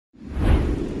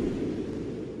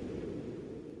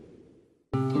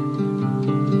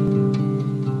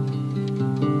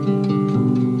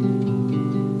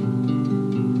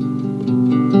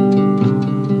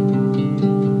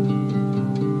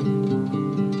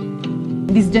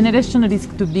This generation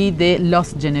risks to be the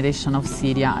lost generation of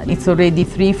Syria. It's already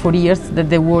 3-4 years that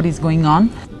the war is going on.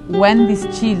 When these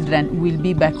children will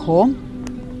be back home,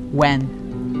 when?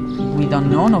 We don't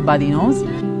know, nobody knows.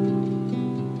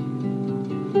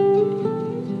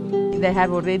 They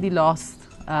have already lost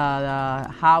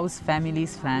house,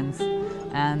 families, friends,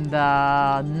 and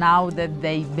now that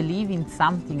they believe in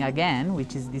something again,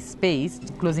 which is this space,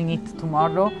 closing it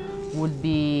tomorrow would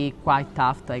be quite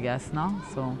tough, I guess, no?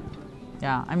 So,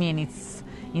 yeah, I mean, it's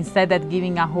instead of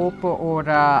giving a hope or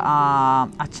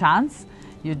a chance,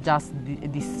 you just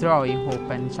destroy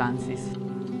hope and chances.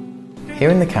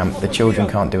 Here in the camp, the children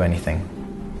can't do anything.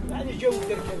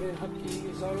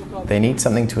 They need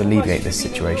something to alleviate this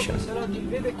situation.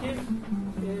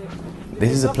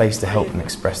 This is a place to help them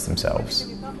express themselves.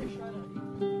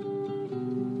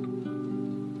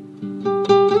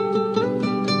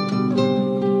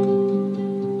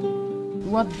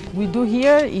 What we do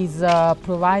here is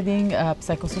providing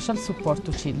psychosocial support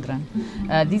to children.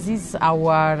 This is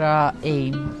our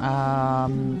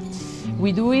aim.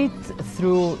 We do it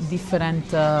through different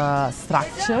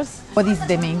structures. What is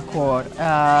the main core?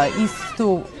 Is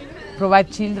to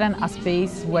provide children a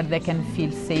space where they can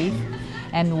feel safe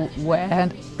and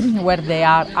where they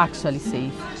are actually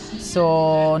safe.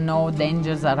 So no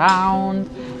dangers around,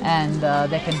 and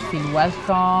they can feel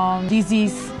welcome. This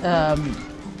is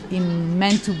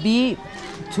meant to be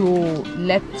to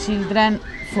let children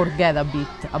forget a bit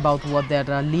about what they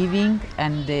are living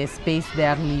and the space they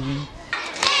are living.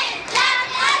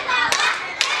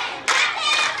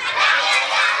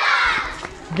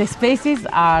 The spaces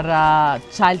are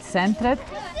child-centered.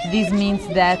 This means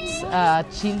that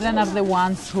children are the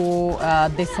ones who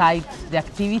decide the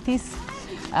activities.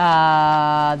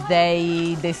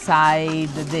 They decide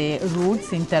the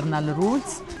rules, internal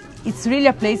rules. It's really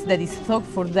a place that is thought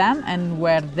for them and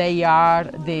where they are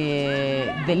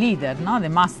the leader, no? The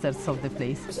masters of the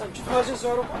place.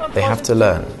 They have to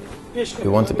learn. We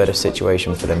want a better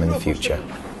situation for them in the future.